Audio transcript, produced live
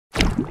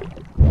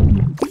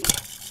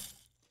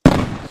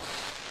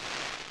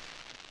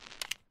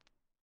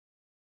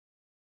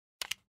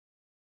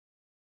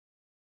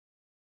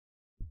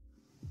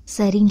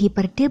Sering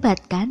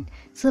diperdebatkan,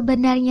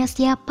 sebenarnya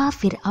siapa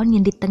Firaun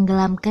yang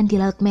ditenggelamkan di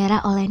Laut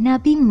Merah oleh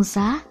Nabi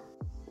Musa?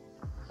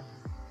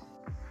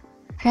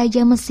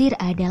 Raja Mesir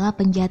adalah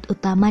penjahat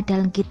utama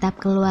dalam kitab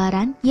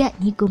Keluaran,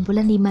 yakni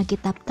kumpulan 5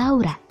 kitab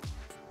Taurat.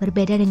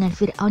 Berbeda dengan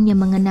Firaun yang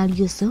mengenal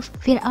Yusuf,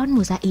 Firaun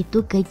Musa itu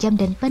kejam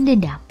dan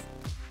pendendam.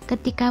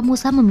 Ketika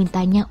Musa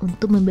memintanya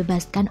untuk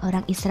membebaskan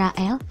orang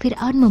Israel,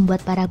 Firaun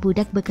membuat para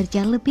budak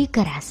bekerja lebih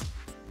keras.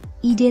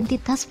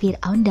 Identitas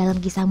Firaun dalam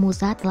kisah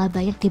Musa telah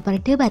banyak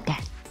diperdebatkan.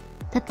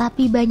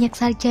 Tetapi banyak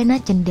sarjana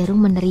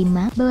cenderung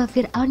menerima bahwa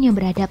Firaun yang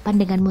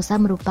berhadapan dengan Musa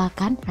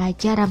merupakan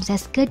Raja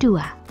Ramses II.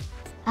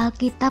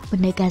 Alkitab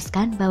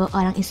menegaskan bahwa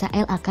orang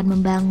Israel akan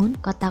membangun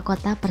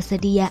kota-kota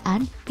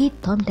persediaan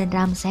Pitom dan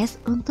Ramses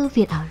untuk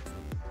Firaun.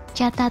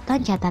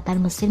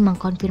 Catatan-catatan Mesir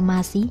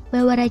mengkonfirmasi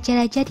bahwa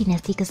raja-raja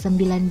dinasti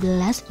ke-19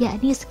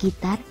 yakni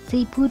sekitar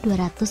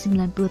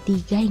 1293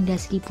 hingga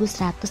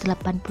 1185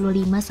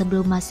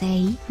 sebelum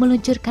Masehi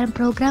meluncurkan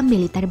program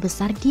militer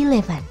besar di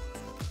Levant.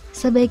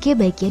 Sebagai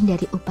bagian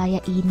dari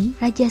upaya ini,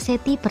 Raja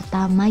Seti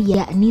pertama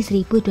yakni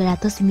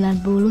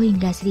 1290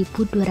 hingga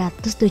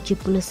 1279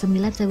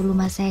 sebelum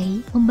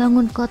Masehi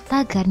membangun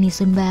kota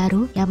garnison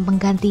baru yang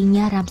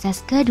penggantinya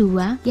Ramses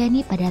II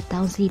yakni pada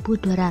tahun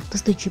 1279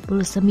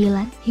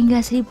 hingga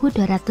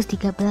 1213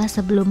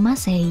 sebelum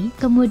Masehi,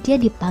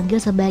 kemudian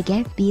dipanggil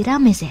sebagai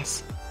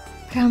Pirameses.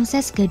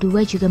 Ramses II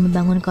juga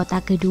membangun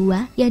kota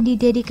kedua yang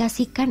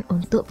didedikasikan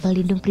untuk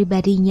pelindung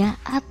pribadinya,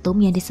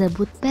 Atum, yang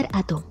disebut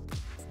Beratum.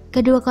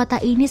 Kedua kota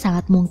ini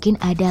sangat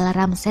mungkin adalah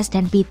Ramses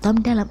dan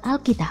Pitom dalam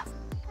Alkitab.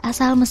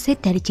 Asal Mesir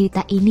dari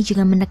cerita ini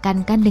juga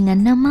menekankan dengan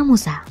nama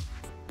Musa.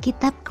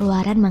 Kitab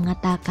Keluaran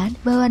mengatakan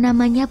bahwa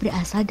namanya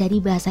berasal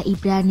dari bahasa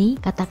Ibrani,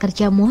 kata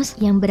kerja mos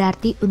yang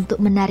berarti untuk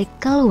menarik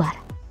keluar.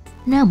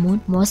 Namun,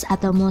 Mos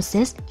atau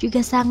Moses juga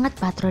sangat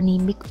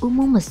patronimik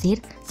umum Mesir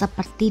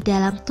seperti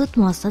dalam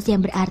Tutmosis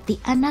yang berarti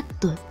anak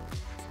Tut.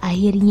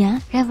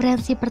 Akhirnya,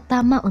 referensi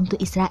pertama untuk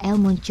Israel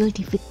muncul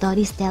di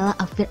Victory Stela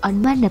of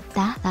Firaun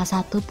Maneptah, salah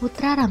satu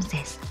putra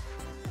Ramses.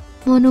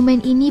 Monumen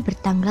ini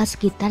bertanggal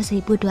sekitar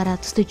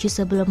 1207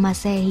 sebelum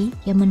Masehi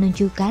yang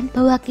menunjukkan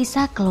bahwa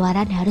kisah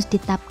Keluaran harus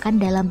ditetapkan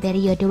dalam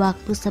periode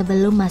waktu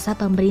sebelum masa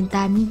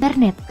pemerintahan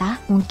Berneptah,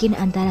 mungkin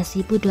antara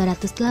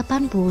 1280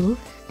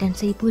 dan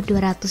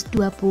 1220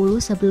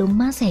 sebelum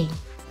Masehi.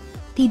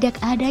 Tidak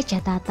ada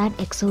catatan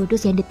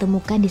Eksodus yang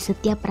ditemukan di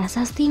setiap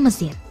prasasti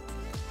Mesir.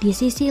 Di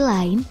sisi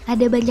lain,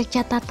 ada banyak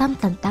catatan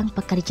tentang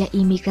pekerja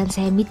imigran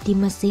Semit di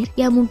Mesir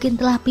yang mungkin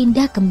telah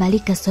pindah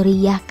kembali ke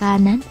Suriah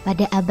Kanan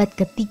pada abad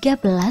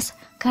ke-13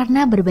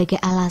 karena berbagai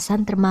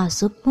alasan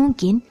termasuk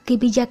mungkin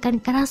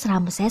kebijakan keras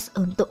Ramses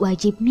untuk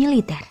wajib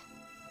militer.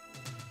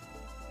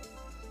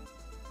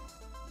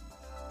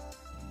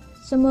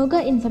 Semoga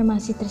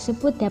informasi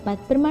tersebut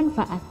dapat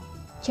bermanfaat.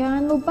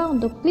 Jangan lupa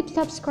untuk klik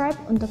subscribe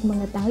untuk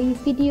mengetahui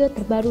video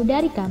terbaru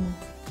dari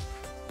kami.